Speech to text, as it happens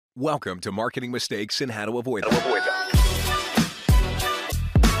Welcome to Marketing Mistakes and How to Avoid Them.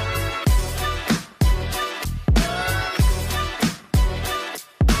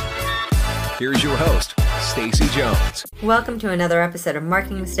 Here's your host, Stacey Jones. Welcome to another episode of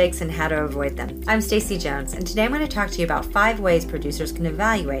Marketing Mistakes and How to Avoid Them. I'm Stacey Jones, and today I'm going to talk to you about 5 ways producers can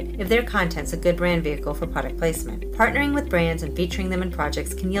evaluate if their content's a good brand vehicle for product placement. Partnering with brands and featuring them in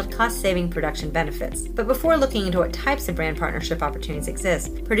projects can yield cost-saving production benefits. But before looking into what types of brand partnership opportunities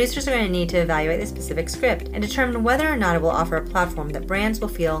exist, producers are going to need to evaluate the specific script and determine whether or not it will offer a platform that brands will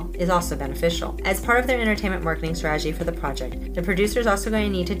feel is also beneficial. As part of their entertainment marketing strategy for the project, the producer is also going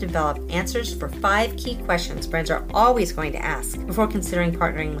to need to develop answers for 5 key questions brands are always going to ask before considering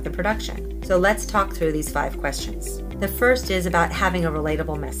partnering with a production. So let's talk through these 5 questions. The first is about having a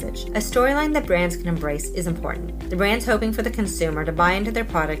relatable message. A storyline that brands can embrace is important. The brand's hoping for the consumer to buy into their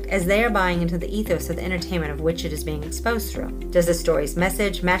product as they are buying into the ethos of the entertainment of which it is being exposed through. Does the story's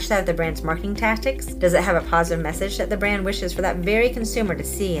message match that of the brand's marketing tactics? Does it have a positive message that the brand wishes for that very consumer to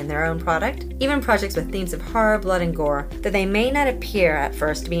see in their own product? Even projects with themes of horror, blood, and gore, that they may not appear at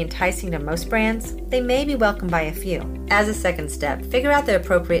first to be enticing to most brands, they may be welcomed by a few. As a second step, figure out the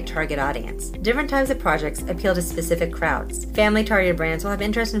appropriate target audience. Different types of projects appeal to specific crowds. Family-targeted brands will have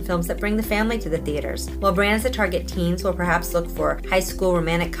interest in films that bring the family to the theaters, while brands that target teens will perhaps look for high school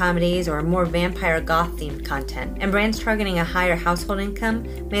romantic comedies or more vampire goth-themed content, and brands targeting a higher household income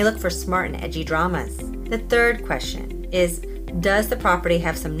may look for smart and edgy dramas. The third question is, does the property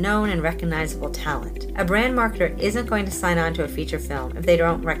have some known and recognizable talent? A brand marketer isn't going to sign on to a feature film if they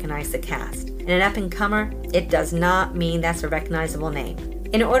don't recognize the cast. And an up-and-comer, it does not mean that's a recognizable name.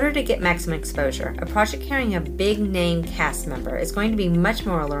 In order to get maximum exposure, a project carrying a big name cast member is going to be much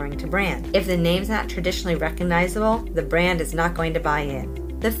more alluring to brand. If the name's not traditionally recognizable, the brand is not going to buy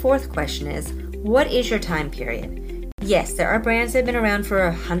in. The fourth question is, what is your time period? Yes, there are brands that have been around for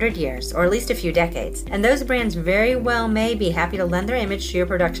 100 years, or at least a few decades, and those brands very well may be happy to lend their image to your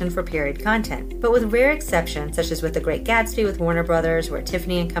production for period content. But with rare exceptions, such as with The Great Gatsby with Warner Brothers, where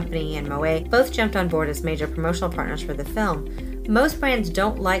Tiffany & Company and Moët both jumped on board as major promotional partners for the film, most brands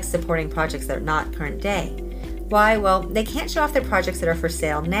don't like supporting projects that are not current day. Why? Well, they can't show off their projects that are for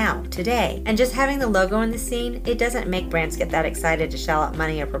sale now, today. And just having the logo in the scene, it doesn't make brands get that excited to shell out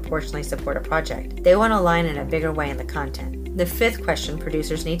money or proportionally support a project. They want to align in a bigger way in the content. The fifth question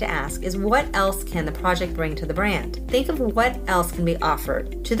producers need to ask is, what else can the project bring to the brand? Think of what else can be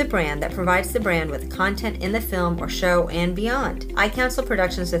offered to the brand that provides the brand with content in the film or show and beyond. I counsel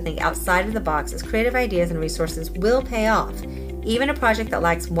productions to think outside of the box, as creative ideas and resources will pay off. Even a project that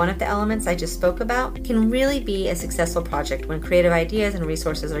lacks one of the elements I just spoke about can really be a successful project when creative ideas and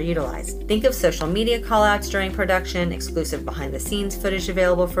resources are utilized. Think of social media callouts during production, exclusive behind-the-scenes footage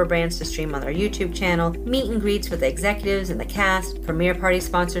available for brands to stream on their YouTube channel, meet and greets with the executives and the cast, premiere party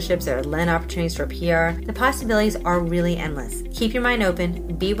sponsorships that lend opportunities for PR. The possibilities are really endless. Keep your mind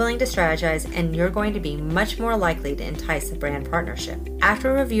open, be willing to strategize, and you're going to be much more likely to entice a brand partnership.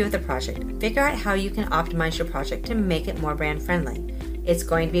 After a review of the project, figure out how you can optimize your project to make it more brand-friendly. It's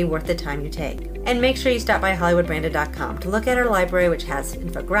going to be worth the time you take. And make sure you stop by HollywoodBranded.com to look at our library, which has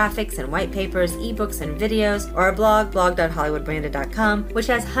infographics and white papers, ebooks and videos, or our blog.hollywoodbranded.com, which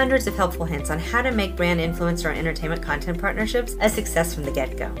has hundreds of helpful hints on how to make brand influencer and entertainment content partnerships a success from the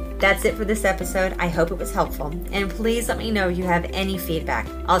get-go. That's it for this episode. I hope it was helpful, and please let me know if you have any feedback.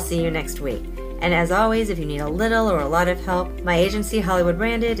 I'll see you next week. And as always, if you need a little or a lot of help, my agency, Hollywood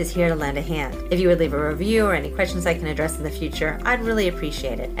Branded, is here to lend a hand. If you would leave a review or any questions I can address in the future, I'd really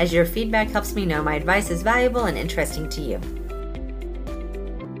appreciate it, as your feedback helps me know my advice is valuable and interesting to you.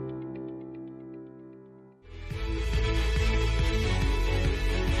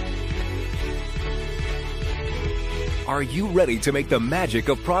 Are you ready to make the magic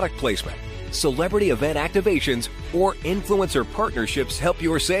of product placement, celebrity event activations, or influencer partnerships help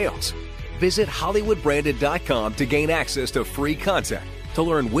your sales? Visit HollywoodBranded.com to gain access to free content to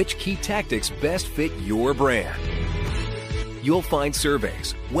learn which key tactics best fit your brand. You'll find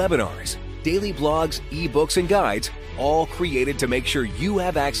surveys, webinars, daily blogs, ebooks, and guides, all created to make sure you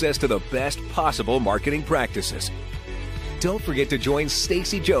have access to the best possible marketing practices. Don't forget to join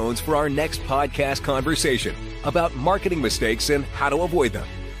Stacey Jones for our next podcast conversation about marketing mistakes and how to avoid them.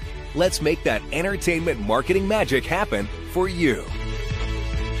 Let's make that entertainment marketing magic happen for you.